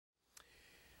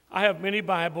I have many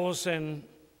Bibles, and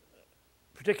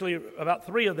particularly about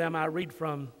 3 of them I read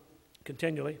from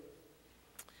continually.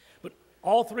 But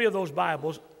all 3 of those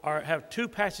Bibles have 2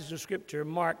 passages of Scripture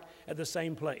marked at the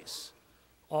same place.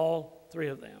 All 3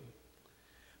 of them.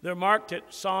 They're marked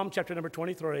at Psalm chapter number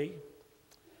 23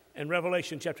 and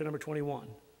Revelation chapter number 21.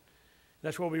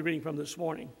 That's where we'll be reading from this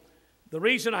morning. The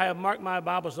reason I have marked my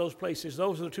Bibles those places,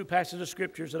 those are the 2 passages of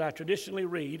Scriptures that I traditionally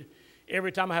read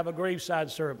every time I have a graveside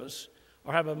service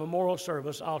or have a memorial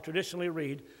service. I'll traditionally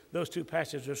read those 2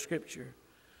 passages of Scripture.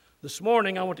 This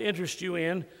morning, I want to interest you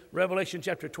in Revelation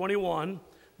chapter 21,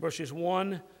 verses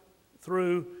 1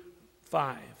 through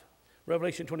 5.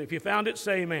 Revelation 20. If you found it,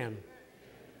 say amen.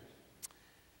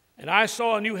 And I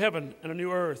saw a new heaven and a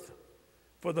new earth,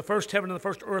 for the first heaven and the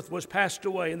first earth was passed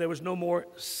away, and there was no more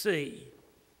sea.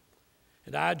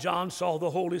 And I, John, saw the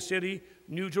holy city,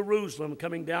 New Jerusalem,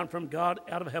 coming down from God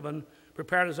out of heaven,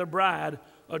 prepared as a bride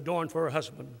adorned for her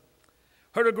husband.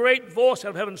 Heard a great voice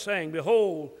out of heaven saying,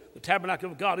 Behold, the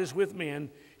tabernacle of God is with men.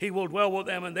 He will dwell with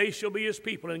them, and they shall be his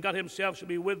people, and God himself shall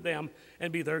be with them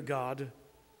and be their God.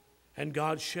 And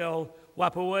God shall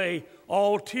wipe away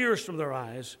all tears from their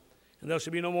eyes, and there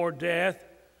shall be no more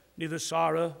death, neither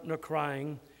sorrow nor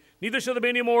crying, neither shall there be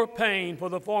any more pain, for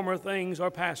the former things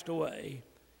are passed away.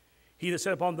 He that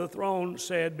sat upon the throne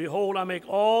said, Behold, I make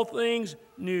all things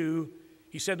new.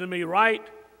 He said to me, Write,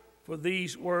 for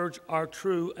these words are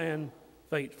true and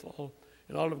faithful.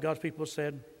 And all of God's people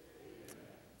said,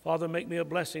 Father, make me a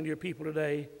blessing to your people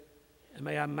today, and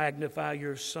may I magnify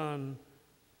your Son,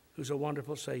 who's a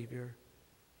wonderful Savior.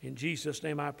 In Jesus'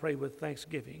 name I pray with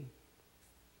thanksgiving.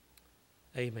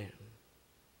 Amen.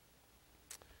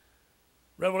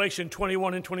 Revelation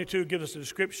 21 and 22 gives us a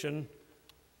description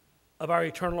of our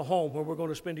eternal home, where we're going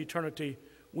to spend eternity,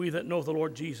 we that know the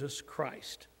Lord Jesus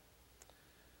Christ.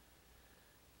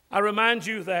 I remind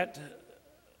you that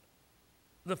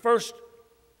the first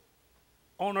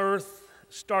on earth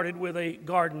started with a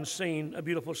garden scene, a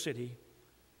beautiful city.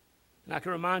 And I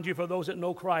can remind you, for those that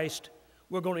know Christ,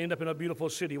 we're going to end up in a beautiful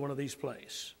city one of these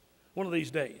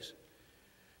days.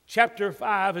 Chapter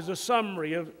 5 is a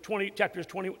summary of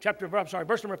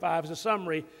verse number 5 is a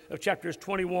summary of chapters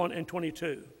 21 and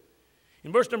 22.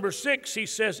 In verse number 6, he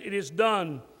says, It is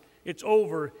done, it's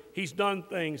over, he's done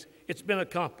things, it's been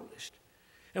accomplished.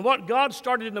 And what God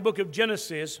started in the book of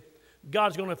Genesis,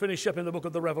 God's going to finish up in the book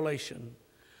of the Revelation.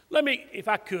 Let me, if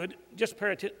I could, just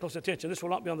pay close attention. This will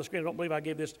not be on the screen. I don't believe I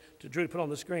gave this to Drew to put on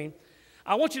the screen.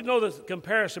 I want you to know the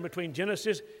comparison between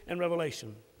Genesis and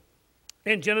Revelation.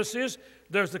 In Genesis,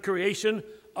 there's the creation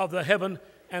of the heaven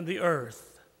and the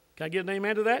earth. Can I get an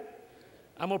amen to that?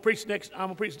 I'm going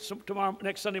to preach tomorrow,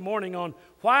 next Sunday morning, on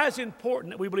why it's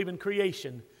important that we believe in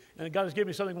creation. And God has given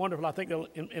me something wonderful I think that'll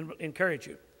encourage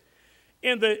you.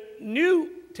 In the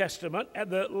New Testament, at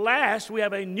the last, we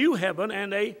have a new heaven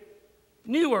and a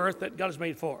new earth that God has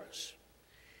made for us.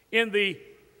 In the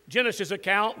Genesis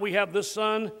account, we have the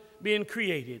sun being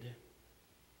created.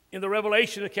 In the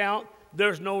Revelation account,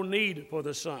 there's no need for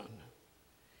the sun.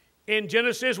 In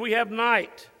Genesis, we have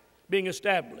night being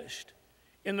established.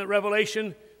 In the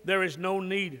Revelation, there is no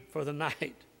need for the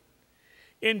night.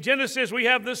 In Genesis, we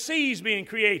have the seas being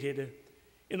created.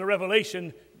 In the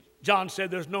Revelation, John said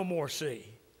there's no more sea.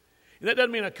 And that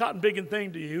doesn't mean a cotton picking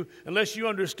thing to you unless you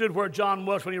understood where John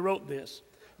was when he wrote this.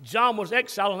 John was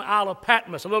exiled on the Isle of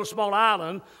Patmos, a little small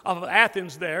island off of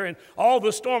Athens there, and all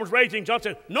the storms raging. John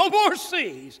said, no more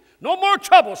seas, no more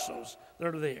troublesomes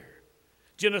that are there.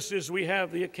 Genesis, we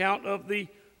have the account of the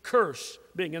curse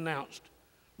being announced.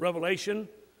 Revelation,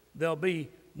 there'll be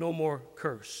no more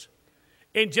curse.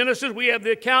 In Genesis, we have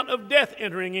the account of death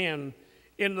entering in.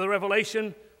 In the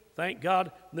Revelation, thank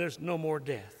God, there's no more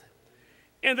death.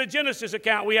 In the Genesis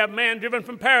account, we have man driven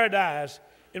from paradise.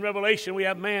 In Revelation, we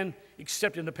have man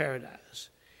accepted into paradise.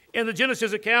 In the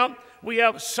Genesis account, we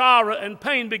have sorrow and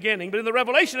pain beginning. But in the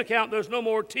Revelation account, there's no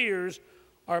more tears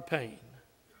or pain.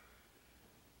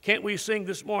 Can't we sing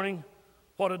this morning,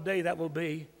 what a day that will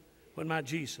be when my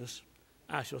Jesus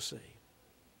I shall see?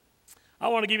 I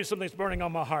want to give you something that's burning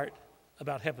on my heart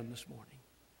about heaven this morning.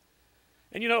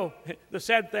 And you know, the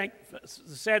sad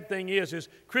thing is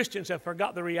Christians have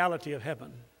forgotten the reality of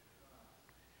heaven.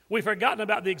 We've forgotten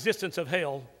about the existence of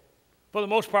hell. For the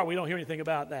most part, we don't hear anything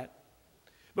about that.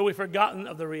 But we've forgotten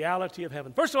of the reality of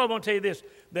heaven. First of all, I want to tell you this,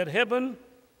 that heaven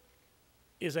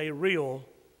is a real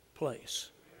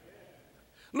place.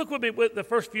 Look with me with the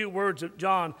first few words of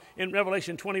John in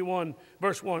Revelation 21,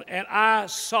 verse 1. And I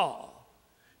saw.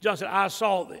 John said, I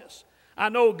saw this. I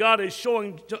know God is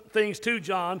showing things to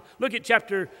John. Look at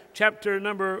chapter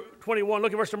number 21.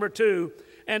 Look at verse number 2.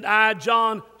 And I,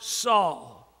 John,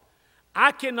 saw.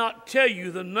 I cannot tell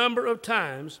you the number of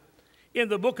times in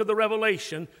the book of the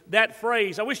Revelation that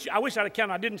phrase, I wish I'd have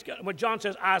counted, I didn't, when John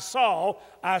says, I saw.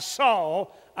 I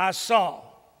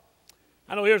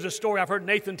know here's a story I've heard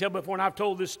Nathan tell before, and I've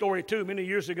told this story too many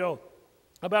years ago,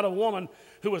 about a woman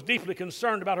who was deeply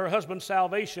concerned about her husband's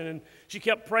salvation, and she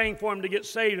kept praying for him to get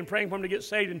saved and praying for him to get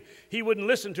saved, and he wouldn't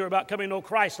listen to her about coming to know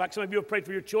Christ, like some of you have prayed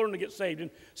for your children to get saved,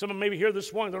 and some of them maybe here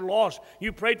this morning, they're lost.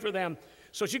 You prayed for them.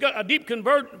 So she got a deep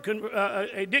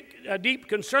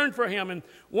concern for him, and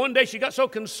one day she got so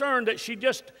concerned that she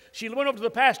went over to the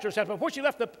pastor. Before she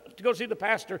left to go see the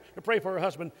pastor to pray for her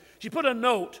husband, she put a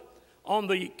note on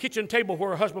the kitchen table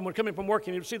where her husband would come in from work,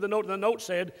 and he'd see the note, and the note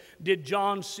said, "Did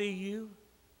John see you?"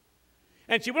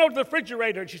 And she went over to the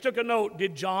refrigerator and she took a note,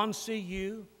 "Did John see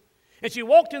you?" And she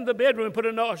walked in the bedroom and put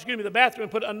a note, the bathroom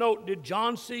and put a note, "Did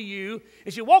John see you?"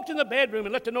 And she walked in the bedroom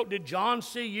and left a note, "Did John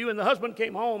see you?" And the husband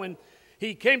came home and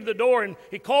he came to the door and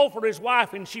he called for his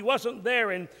wife and she wasn't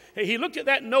there. And he looked at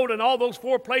that note in all those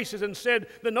 4 places and said,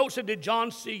 the note said, "Did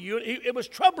John see you?" And it was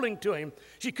troubling to him.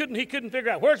 He couldn't figure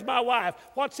out, where's my wife?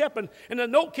 What's happened? And the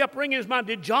note kept ringing in his mind,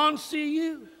 "Did John see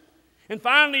you?" And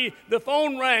finally, the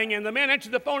phone rang, and the man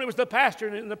answered the phone. It was the pastor,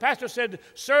 and the pastor said,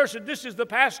 "Sir," said, "this is the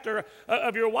pastor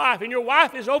of your wife, and your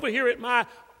wife is over here at my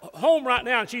home right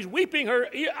now, and she's weeping her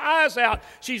eyes out.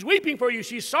 She's weeping for you.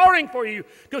 She's sorrowing for you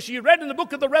because she read in the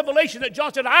book of the Revelation that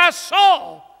John said, 'I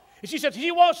saw.'" And she said,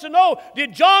 he wants to know,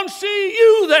 did John see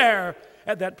you there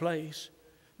at that place?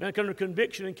 Man came to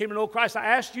conviction and came to know Christ. I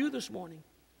asked you this morning,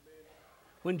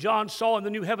 when John saw in the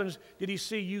new heavens, did he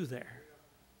see you there?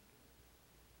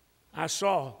 I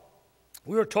saw.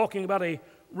 We were talking about a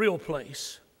real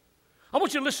place. I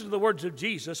want you to listen to the words of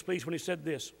Jesus, please, when he said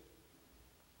this.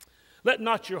 "Let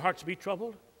not your hearts be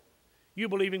troubled. You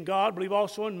believe in God, believe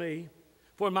also in me.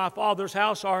 For in my Father's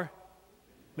house are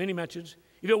many mansions.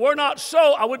 If it were not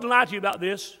so, I wouldn't lie to you about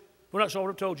this. If it were not so, I would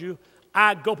have told you.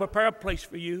 I'd go prepare a place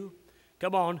for you."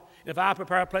 Come on. If I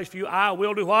prepare a place for you, I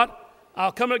will do what?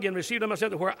 I'll come again, receive them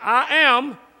myself, that where I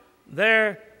am,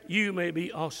 there you may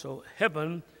be also.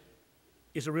 Heaven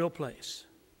is a real place.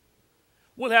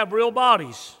 We'll have real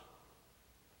bodies.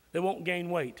 They won't gain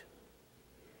weight.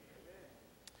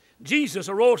 Jesus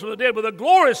arose from the dead with a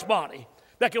glorious body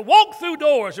that can walk through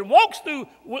doors and walks through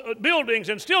buildings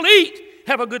and still eat,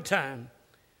 have a good time.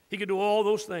 He can do all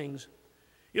those things.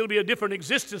 It'll be a different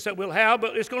existence that we'll have,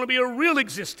 but it's going to be a real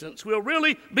existence. We'll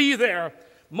really be there.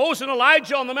 Moses and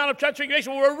Elijah on the Mount of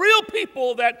Transfiguration were real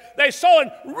people that they saw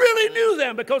and really knew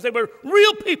them because they were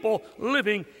real people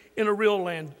living in a real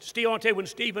land. I want to tell you, when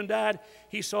Stephen died,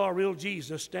 he saw a real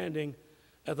Jesus standing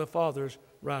at the Father's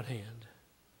right hand.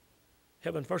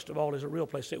 Heaven, first of all, is a real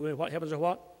place. Heaven's a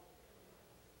what?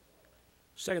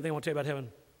 Second thing I want to tell you about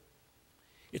heaven,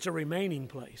 it's a remaining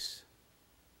place.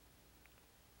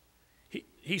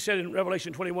 He said in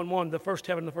Revelation 21:1, the first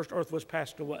heaven and the first earth was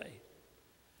passed away.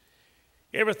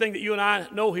 Everything that you and I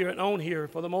know here and own here,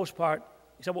 for the most part,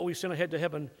 except what we've sent ahead to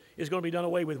heaven, is going to be done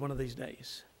away with one of these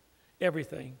days.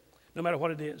 Everything, no matter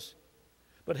what it is.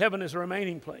 But heaven is a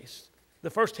remaining place. The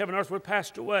first heaven and earth were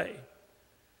passed away.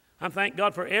 I thank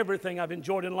God for everything I've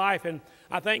enjoyed in life, and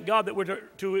I thank God that we're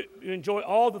to enjoy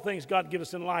all the things God gives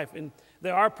us in life, and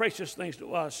there are precious things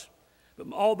to us.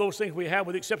 But all those things we have,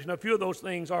 with the exception of a few of those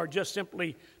things, are just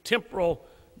simply temporal.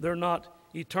 They're not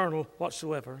eternal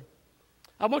whatsoever.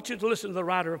 I want you to listen to the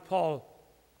writer of Paul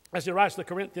as he writes to the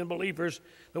Corinthian believers.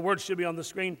 The words should be on the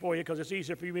screen for you because it's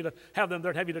easier for me to have them there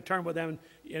and have you to turn with them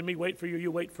and me wait for you, you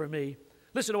wait for me.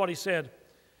 Listen to what he said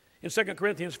in 2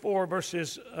 Corinthians 4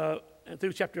 verses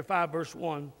through chapter 5 verse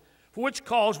 1. "For which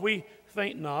cause we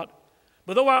faint not,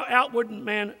 but though our outward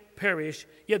man perish,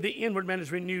 yet the inward man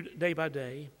is renewed day by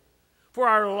day. For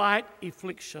our light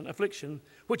affliction,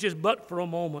 which is but for a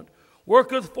moment,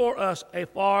 worketh for us a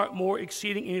far more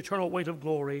exceeding and eternal weight of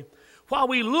glory. While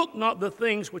we look not the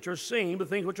things which are seen, but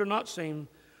the things which are not seen.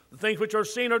 The things which are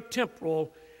seen are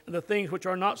temporal, and the things which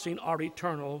are not seen are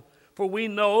eternal. For we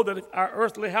know that if our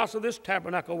earthly house of this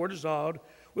tabernacle were dissolved,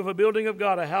 we have a building of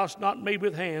God, a house not made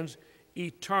with hands,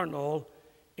 eternal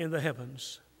in the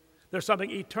heavens." There's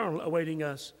something eternal awaiting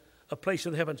us, a place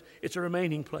in the heavens. It's a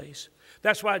remaining place.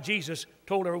 That's why Jesus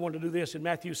told everyone to do this in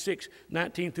Matthew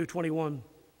 6:19 through 21.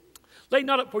 "Lay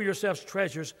not up for yourselves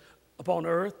treasures upon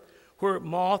earth, where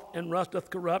moth and rust doth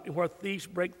corrupt, and where thieves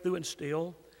break through and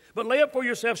steal. But lay up for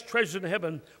yourselves treasures in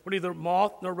heaven, where neither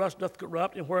moth nor rust doth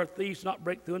corrupt, and where thieves not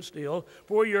break through and steal.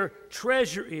 For where your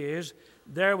treasure is,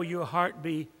 there will your heart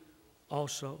be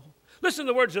also." Listen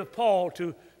to the words of Paul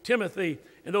to Timothy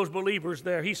and those believers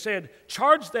there. He said,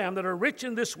 "Charge them that are rich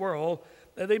in this world,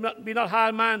 that they be not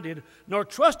high-minded, nor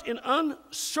trust in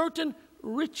uncertain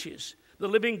riches, the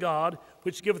living God,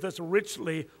 which giveth us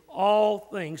richly all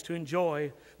things to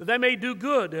enjoy, that they may do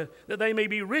good, that they may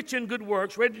be rich in good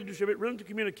works, ready to distribute, willing to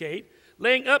communicate,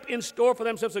 laying up in store for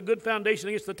themselves a good foundation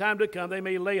against the time to come, they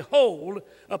may lay hold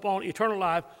upon eternal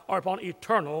life or upon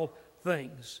eternal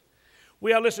things.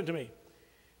 Listen to me.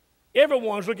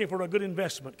 Everyone's looking for a good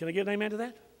investment. Can I get an amen to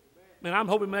that? And I'm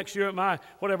hoping next year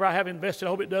whatever I have invested, I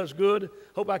hope it does good.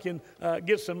 Hope I can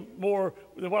get some more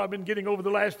than what I've been getting over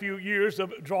the last few years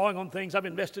of drawing on things I've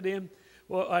invested in.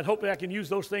 Well, I hope that I can use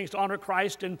those things to honor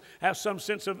Christ and have some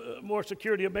sense of more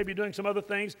security of maybe doing some other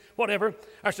things, whatever.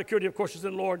 Our security, of course, is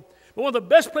in the Lord. But one of the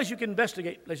best places you can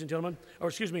investigate, ladies and gentlemen,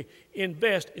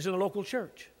 invest is in the local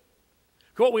church.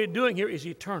 What we're doing here is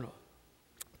eternal.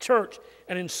 Church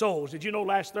and in souls. Did you know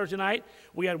last Thursday night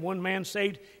we had one man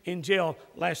saved in jail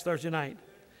last Thursday night?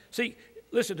 See,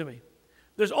 listen to me.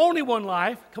 There's only one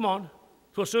life. Come on.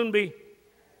 It will soon be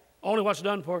only what's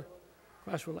done for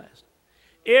Christ will last.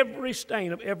 Every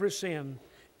stain of every sin,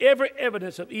 every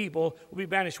evidence of evil will be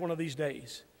banished one of these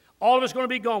days. All of it's going to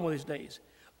be gone one of these days.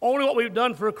 Only what we've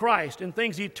done for Christ and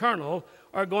things eternal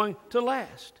are going to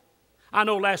last. I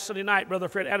know last Sunday night, Brother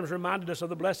Fred Adams reminded us of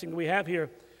the blessing that we have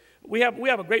here. We have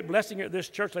a great blessing here at this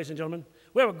church, ladies and gentlemen.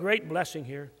 We have a great blessing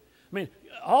here. I mean,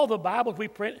 all the Bibles we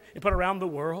print and put around the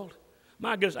world.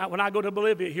 My goodness, when I go to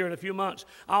Bolivia here in a few months,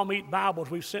 I'll meet Bibles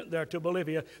we've sent there to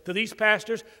Bolivia to these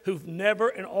pastors who've never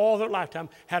in all their lifetime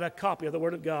had a copy of the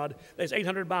Word of God. There's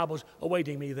 800 Bibles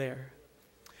awaiting me there.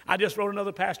 I just wrote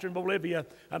another pastor in Bolivia,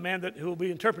 a man who will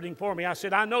be interpreting for me. I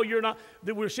said, I know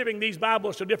that we're shipping these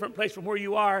Bibles to a different place from where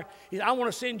you are. He said, I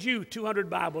want to send you 200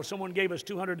 Bibles. Someone gave us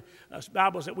 200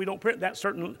 Bibles that we don't print that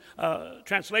certain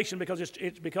translation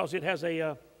because it has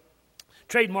a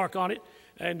trademark on it.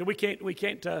 And we can't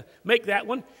make that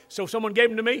one. So someone gave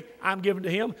them to me. I'm giving to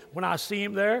him. When I see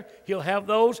him there, he'll have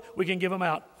those. We can give them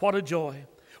out. What a joy.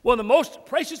 One of the most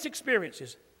precious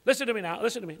experiences. Listen to me now.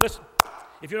 Listen to me. Listen.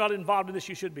 If you're not involved in this,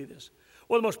 you should be this.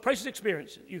 One of the most precious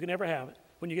experiences you can ever have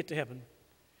when you get to heaven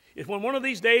is when one of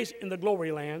these days in the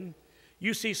glory land,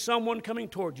 you see someone coming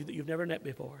toward you that you've never met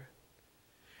before.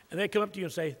 And they come up to you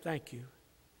and say, thank you.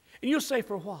 And you'll say,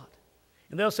 for what?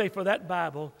 And they'll say, for that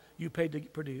Bible you paid to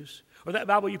produce, or that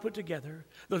Bible you put together,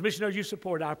 those missionaries you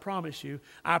support. I promise you,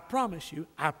 you're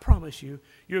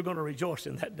going to rejoice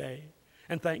in that day.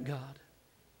 And thank God.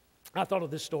 I thought of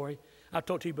this story. I've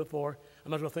told you before. I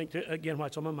might as well think again why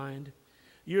it's on my mind.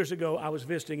 Years ago, I was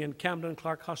visiting in Camden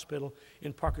Clark Hospital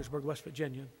in Parkersburg, West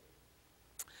Virginia.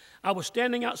 I was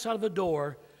standing outside of the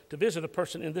door to visit a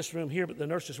person in this room here, but the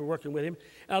nurses were working with him.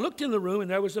 And I looked in the room, and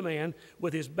there was a man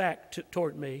with his back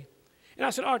toward me. And I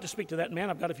said, I ought to speak to that man.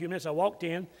 I've got a few minutes. I walked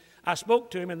in. I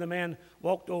spoke to him, and the man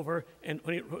walked over, and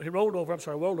when he rolled over,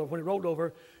 when he rolled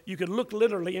over, you could look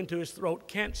literally into his throat.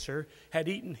 Cancer had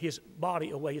eaten his body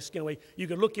away, his skin away. You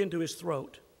could look into his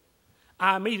throat.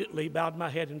 I immediately bowed my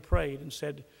head and prayed and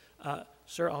said,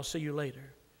 sir, I'll see you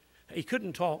later. He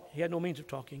couldn't talk. He had no means of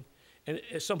talking, and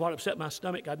it somewhat upset my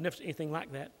stomach. I'd never seen anything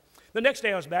like that. The next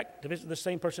day I was back to visit the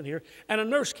same person here, and a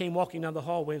nurse came walking down the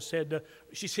hallway and said,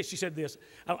 she said this,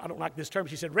 I don't like this term,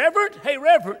 she said, Reverend, hey,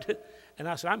 Reverend. And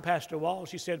I said, I'm Pastor Wall.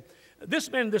 She said,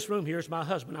 this man in this room here is my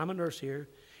husband. I'm a nurse here.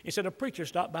 He said, a preacher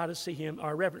stopped by to see him,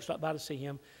 or a reverend stopped by to see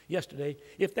him yesterday.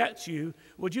 If that's you,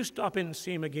 would you stop in and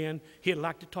see him again? He'd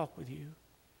like to talk with you.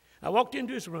 I walked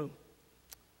into his room.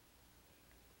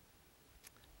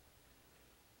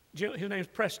 His name's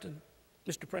Preston,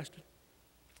 Mr. Preston.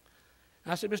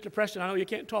 I said, Mr. Preston, I know you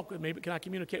can't talk with me, but can I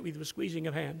communicate with you with squeezing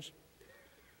of hands?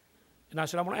 And I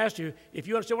said, I want to ask you, if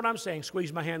you understand what I'm saying,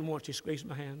 squeeze my hand once. He squeezed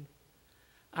my hand.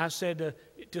 I said,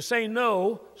 to say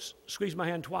no, squeeze my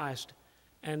hand twice.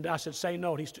 And I said, say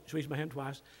no, and he squeezed my hand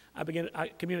twice. I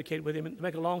communicated with him, and to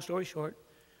make a long story short,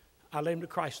 I led him to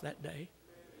Christ that day.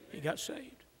 He got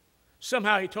saved.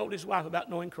 Somehow he told his wife about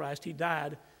knowing Christ. He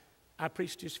died. I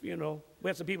preached his funeral. We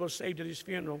had some people saved at his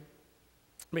funeral.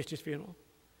 Missed his funeral.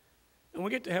 And when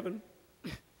we get to heaven,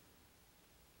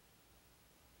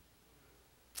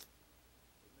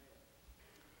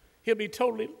 he'll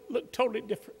look totally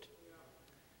different.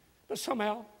 But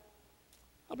somehow,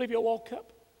 I believe he'll walk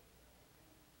up.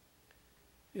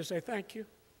 He'll say, thank you.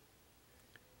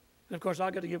 And of course,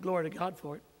 I've got to give glory to God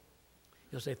for it.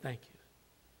 He'll say, thank you.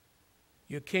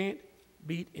 You can't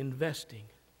beat investing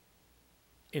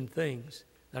in things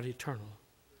that are eternal,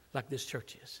 like this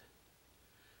church is.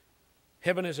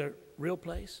 Heaven is a real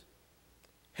place.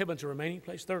 Heaven's a remaining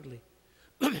place. Thirdly,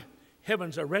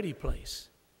 heaven's a ready place.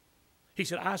 He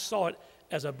said, I saw it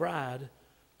as a bride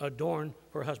adorned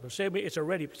for her husband. Say it with me, it's a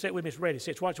ready. Say it with me, it's ready.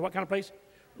 Say it's what kind of place?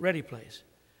 Ready place.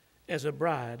 As a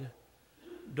bride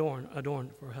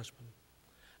adorned for her husband.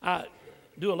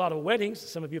 do a lot of weddings.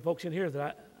 Some of you folks in here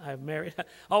that I have married.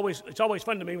 It's always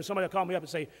fun to me when somebody will call me up and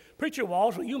say, Preacher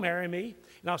Walls, will you marry me?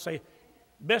 And I'll say,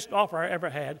 best offer I ever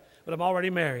had, but I'm already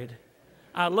married.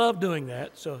 I love doing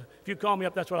that. So if you call me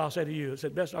up, that's what I'll say to you. I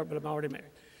said, best offer, but I'm already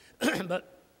married.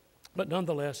 but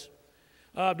nonetheless,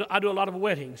 I do a lot of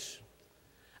weddings.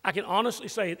 I can honestly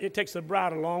say it takes the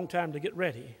bride a long time to get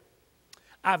ready.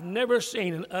 I've never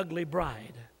seen an ugly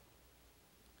bride.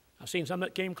 I've seen some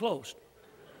that came close.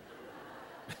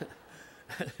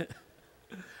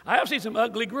 I have seen some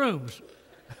ugly grooms.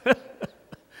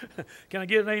 Can I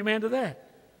get an amen to that?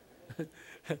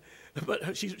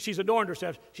 But she's adorned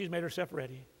herself. She's made herself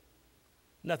ready.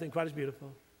 Nothing quite as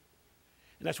beautiful.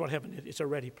 And that's what heaven is. It's a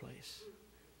ready place.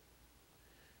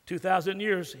 2,000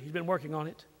 years he's been working on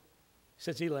it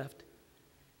since he left.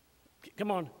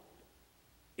 Come on.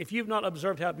 If you've not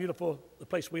observed how beautiful the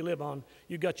place we live on,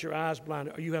 you've got your eyes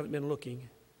blinded or you haven't been looking.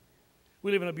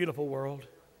 We live in a beautiful world.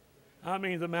 I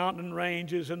mean, the mountain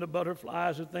ranges and the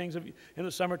butterflies and things in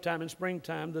the summertime and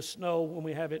springtime, the snow when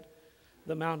we have it,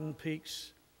 the mountain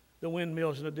peaks, the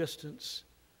windmills in the distance,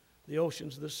 the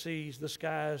oceans, the seas, the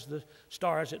skies, the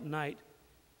stars at night.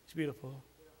 It's beautiful.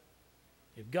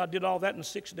 If God did all that in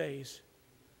 6 days,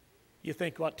 you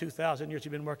think what 2,000 years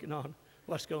you've been working on,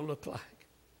 what's it going to look like?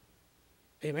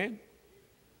 Amen?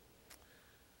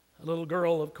 A little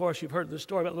girl, of course, you've heard the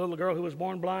story about the little girl who was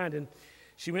born blind, and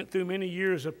she went through many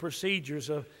years of procedures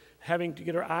of having to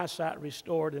get her eyesight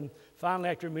restored. And finally,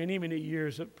 after many, many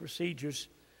years of procedures,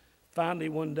 finally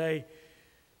one day,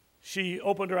 she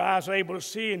opened her eyes, able to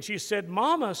see, and she said,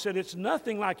 Mama, said, it's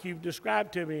nothing like you've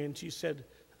described to me. And she said,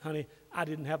 honey, I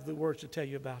didn't have the words to tell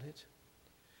you about it.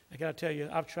 I got to tell you,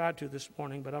 I've tried to this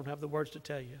morning, but I don't have the words to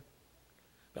tell you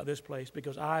about this place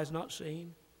because eye is not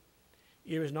seen,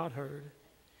 ear is not heard.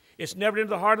 It's never into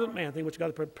the heart of the man, thing which God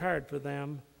has prepared for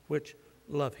them which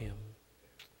love him.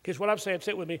 Here's what I've said.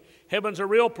 Say it with me. Heaven's a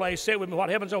real place. Say it with me. What?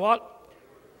 Heaven's a what?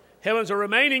 Heaven's a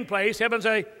remaining place.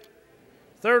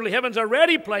 Thirdly, heaven's a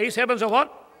ready place. Heaven's a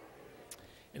what?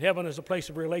 And heaven is a place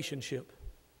of relationship.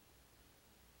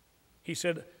 He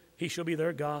said, he shall be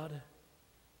their God.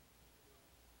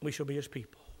 We shall be his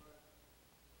people.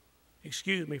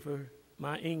 Excuse me for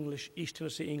my English, East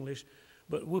Tennessee English,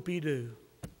 but whoopee-doo.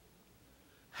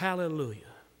 Hallelujah.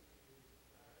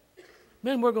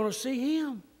 Man, we're going to see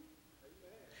him.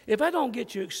 If I don't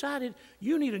get you excited,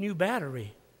 you need a new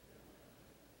battery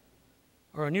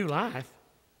or a new life.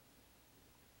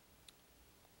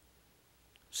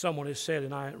 Someone has said,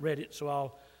 and I read it, so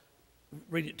I'll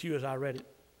read it to you as I read it.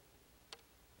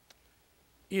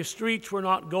 If streets were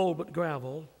not gold but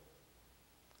gravel,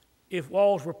 if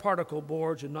walls were particle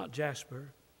boards and not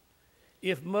jasper,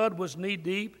 if mud was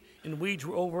knee-deep and weeds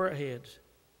were over our heads,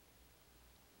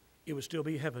 it would still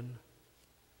be heaven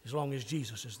as long as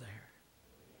Jesus is there.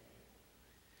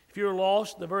 If you're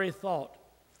lost, the very thought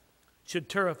should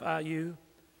terrify you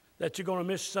that you're going to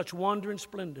miss such wonder and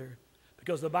splendor,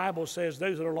 because the Bible says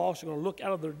those that are lost are going to look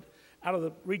out of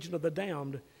the region of the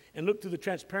damned and look through the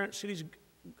transparent streets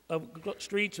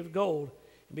of gold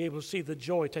and be able to see the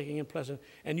joy taking in pleasant.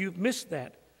 And you've missed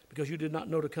that because you did not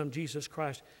know to come Jesus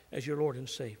Christ as your Lord and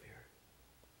Savior.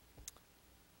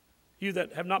 You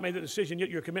that have not made the decision yet,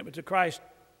 your commitment to Christ,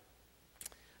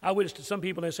 I witnessed to some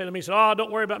people, and they say to me,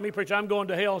 don't worry about me, preacher, I'm going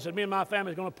to hell. I said, me and my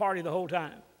family is going to party the whole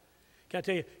time. Can I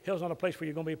tell you, hell's not a place where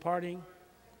you're going to be partying.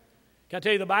 Can I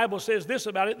tell you, the Bible says this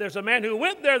about it. There's a man who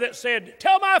went there that said,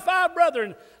 tell my 5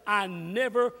 brethren, I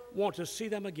never want to see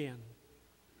them again.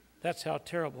 That's how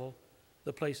terrible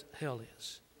the place hell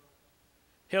is.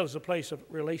 Hell is a place of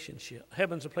relationship.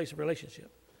 Heaven's a place of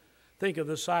relationship. Think of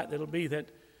the sight that'll be that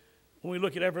when we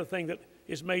look at everything that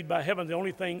is made by heaven, the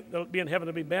only thing that'll be in heaven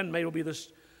to be man-made will be the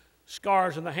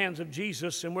scars in the hands of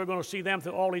Jesus, and we're going to see them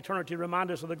through all eternity,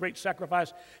 remind us of the great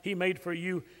sacrifice he made for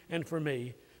you and for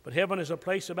me. But heaven is a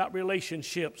place about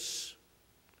relationships.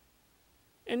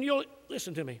 And you'll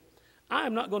listen to me. I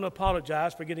am not going to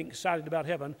apologize for getting excited about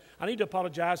heaven. I need to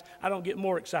apologize I don't get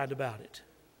more excited about it.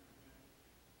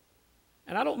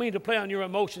 And I don't mean to play on your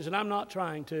emotions, and I'm not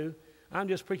trying to. I'm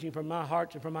just preaching from my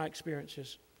heart and from my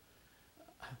experiences.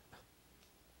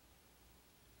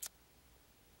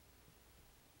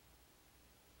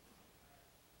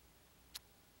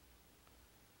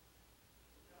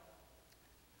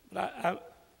 But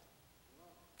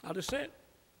I'll just say it.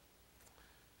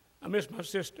 I miss my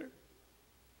sister.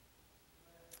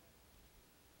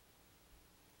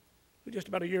 Who just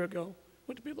about a year ago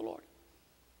went to be with the Lord.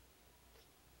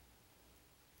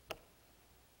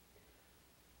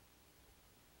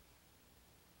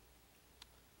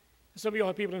 And some of y'all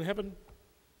have people in heaven,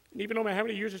 and even no matter how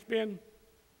many years it's been,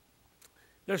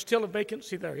 there's still a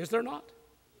vacancy there, is there not?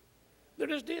 There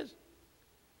just is.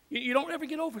 You don't ever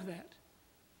get over that.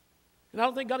 And I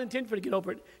don't think God intended for you to get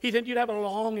over it. He intended you to have a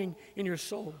longing in your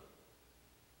soul.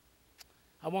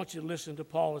 I want you to listen to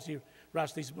Paul as he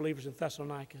writes these believers in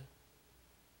Thessalonica.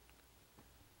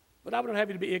 But I would not have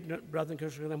you to be ignorant, brethren,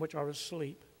 concerning them which are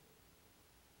asleep,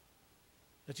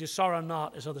 that you sorrow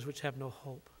not as others which have no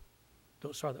hope.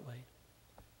 Don't sorrow that way.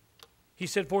 He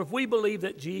said, for if we believe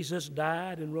that Jesus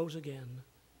died and rose again,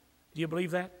 do you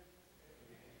believe that?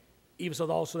 Even so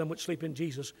also them which sleep in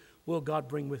Jesus will God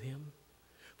bring with him.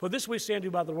 For this we say unto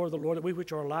you by the word of the Lord, that we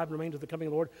which are alive and remain to the coming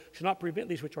of the Lord should not prevent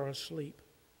these which are asleep.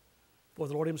 For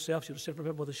the Lord himself shall descend from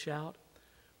heaven with a shout,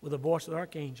 with the voice of the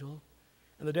archangel,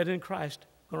 and the dead in Christ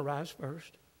are going to rise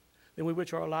first. Then we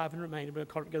which are alive and remain will be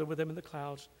caught together with them in the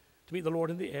clouds to meet the Lord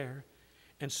in the air,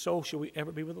 and so shall we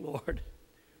ever be with the Lord.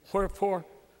 Wherefore,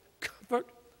 comfort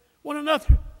one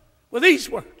another with these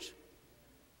words.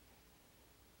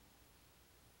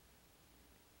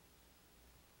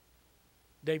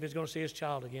 David's going to see his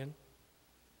child again.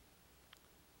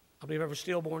 I believe every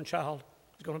stillborn child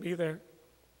is going to be there.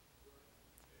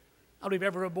 I believe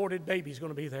every aborted baby is going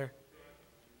to be there.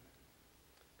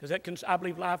 Because I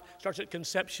believe life starts at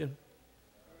conception.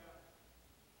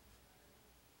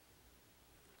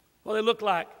 Well, they look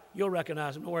like, you'll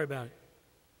recognize them. Don't worry about it.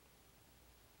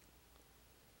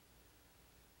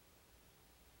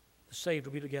 The saved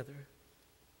will be together.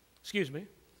 Excuse me,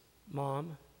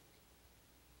 Mom,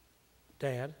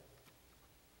 Dad.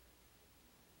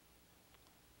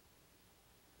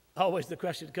 Always the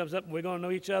question that comes up, we're going to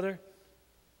know each other?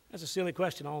 That's a silly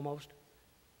question almost.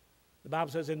 The Bible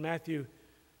says in Matthew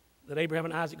that Abraham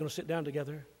and Isaac are going to sit down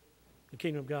together in the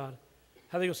kingdom of God.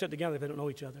 How are they going to sit together if they don't know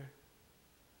each other?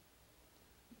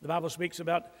 The Bible speaks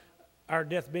about our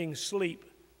death being sleep.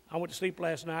 I went to sleep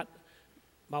last night.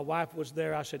 My wife was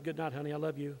there. I said, good night, honey, I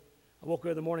love you. I woke her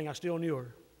in the morning. I still knew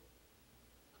her.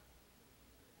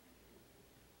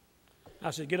 I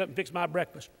said, get up and fix my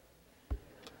breakfast.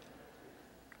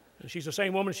 And she's the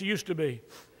same woman she used to be.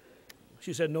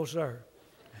 She said, no, sir.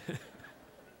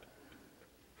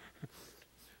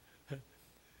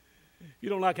 You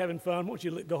don't like having fun? Why don't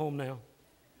you go home now?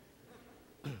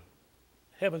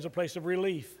 Heaven's a place of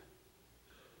relief.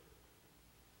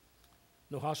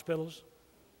 No hospitals.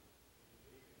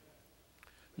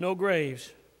 No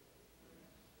graves.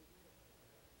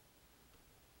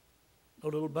 No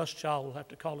little bus child will have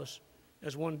to call us,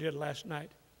 as one did last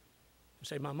night, and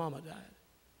say, my mama died.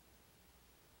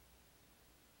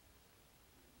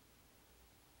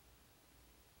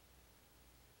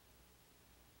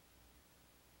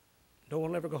 No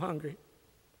one will ever go hungry.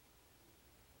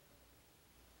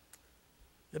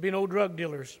 There'll be no drug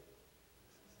dealers.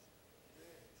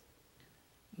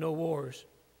 No wars.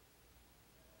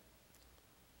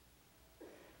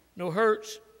 No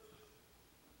hurts.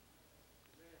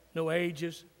 No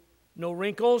ages. No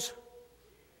wrinkles.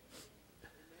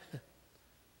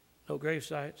 No grave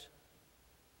sites.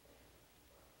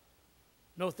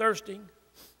 No thirsting.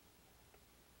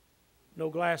 No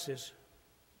glasses.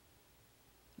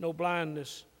 No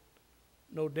blindness.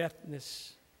 No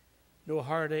deafness. No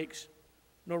heartaches.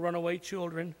 No runaway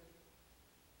children.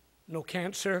 No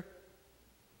cancer.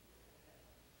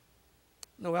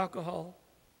 No alcohol.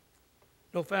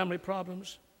 No family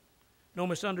problems. No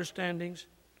misunderstandings.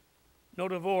 No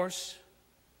divorce.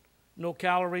 No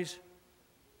calories.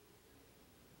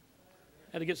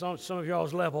 Had to get on some of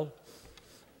y'all's level.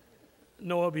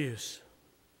 No abuse.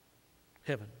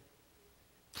 Heaven.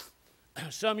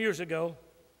 Some years ago,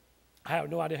 I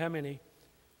have no idea how many,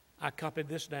 I copied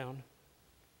this down.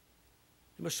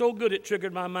 It was so good it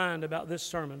triggered my mind about this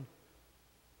sermon.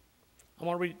 I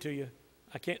want to read it to you.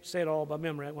 I can't say it all by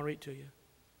memory. I want to read it to you.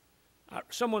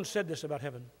 Someone said this about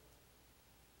heaven.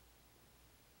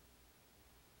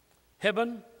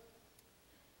 Heaven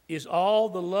is all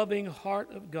the loving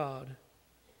heart of God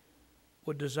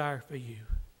would desire for you.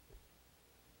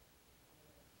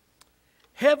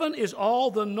 Heaven is all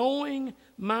the knowing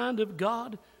mind of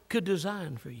God could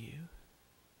design for you.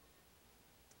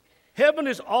 Heaven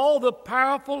is all the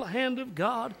powerful hand of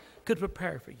God could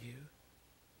prepare for you.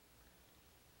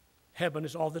 Heaven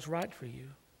is all that's right for you.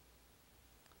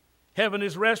 Heaven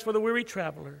is rest for the weary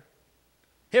traveler.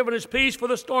 Heaven is peace for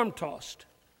the storm-tossed.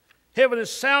 Heaven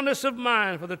is soundness of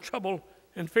mind for the troubled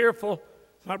and fearful.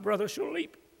 My brother shall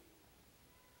leap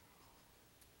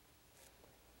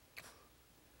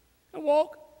and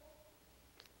walk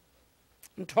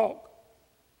and talk.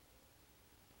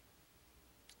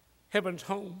 Heaven's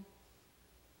home.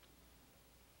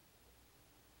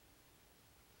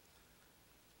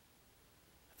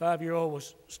 A 5-year-old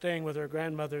was staying with her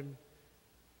grandmother.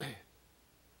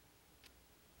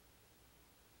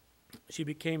 she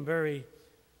became very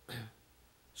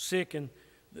sick, and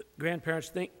the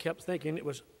grandparents kept thinking it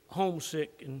was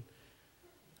homesick. And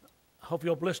I hope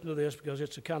you'll listen to this because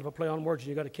it's a kind of a play on words and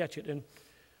you've got to catch it. And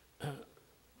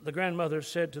the grandmother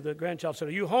said to the grandchild, said,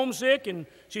 "Are you homesick?" And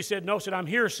she said, "No," said, "I'm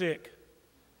here sick."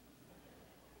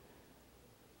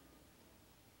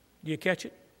 Do you catch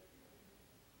it?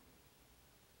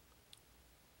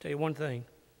 Tell you one thing.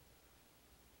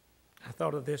 I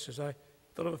thought of this as I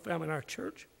thought of a family in our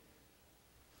church.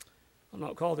 I'll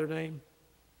not call their name.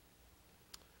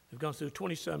 They've gone through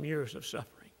 20-some years of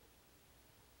suffering.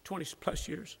 20-plus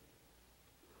years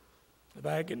of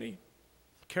agony,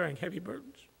 carrying heavy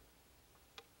burdens.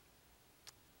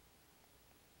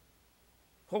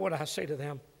 What would I say to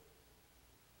them?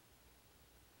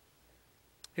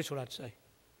 Here's what I'd say.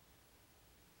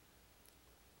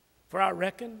 For I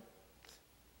reckon,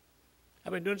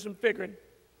 I've been doing some figuring,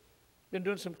 been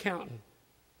doing some counting.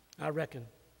 I reckon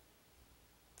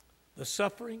the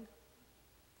suffering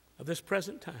of this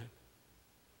present time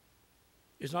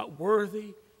is not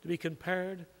worthy to be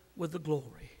compared with the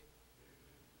glory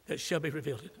that shall be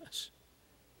revealed in us.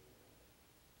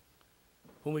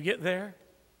 When we get there,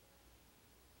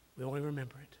 we only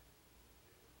remember it.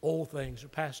 Old things are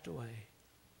passed away.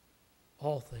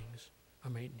 All things are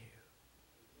made new.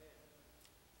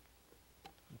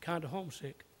 I'm kind of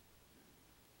homesick.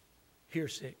 Here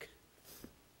sick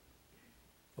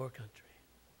for a country.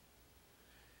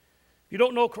 If you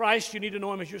don't know Christ, you need to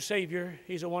know Him as your Savior.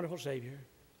 He's a wonderful Savior.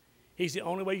 He's the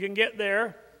only way you can get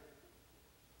there.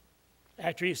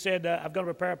 After He said, I've got to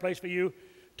prepare a place for you,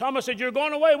 Thomas said, "You're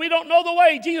going away. We don't know the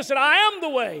way." Jesus said, "I am the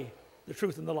way, the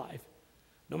truth, and the life.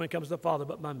 No man comes to the Father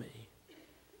but by me."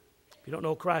 If you don't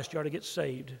know Christ, you ought to get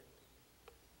saved.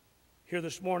 Here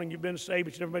this morning, you've been saved,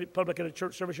 but you've never made it public at a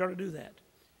church service, you ought to do that.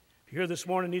 If you're here this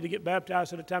morning and need to get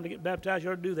baptized at a time to get baptized,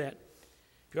 you ought to do that.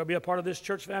 If you ought to be a part of this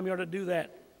church family, you ought to do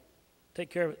that. Take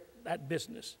care of that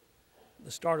business.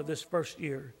 The start of this first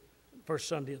year, first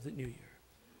Sunday of the new year.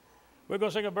 We're going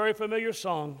to sing a very familiar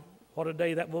song. What a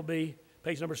day that will be.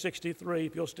 Page number 63.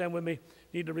 If you'll stand with me,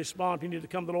 you need to respond. If you need to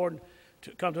come to the Lord,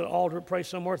 to come to the altar, pray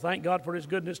somewhere. Thank God for His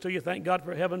goodness to you. Thank God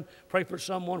for heaven. Pray for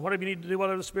someone. Whatever you need to do,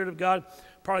 whatever the Spirit of God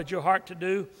prodded your heart to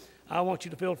do, I want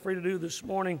you to feel free to do this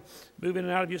morning. Move in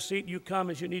and out of your seat. You come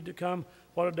as you need to come.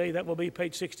 What a day that will be.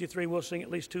 Page 63. We'll sing at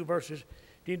least 2 verses.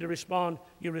 If you need to respond,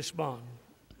 you respond.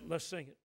 Let's sing it.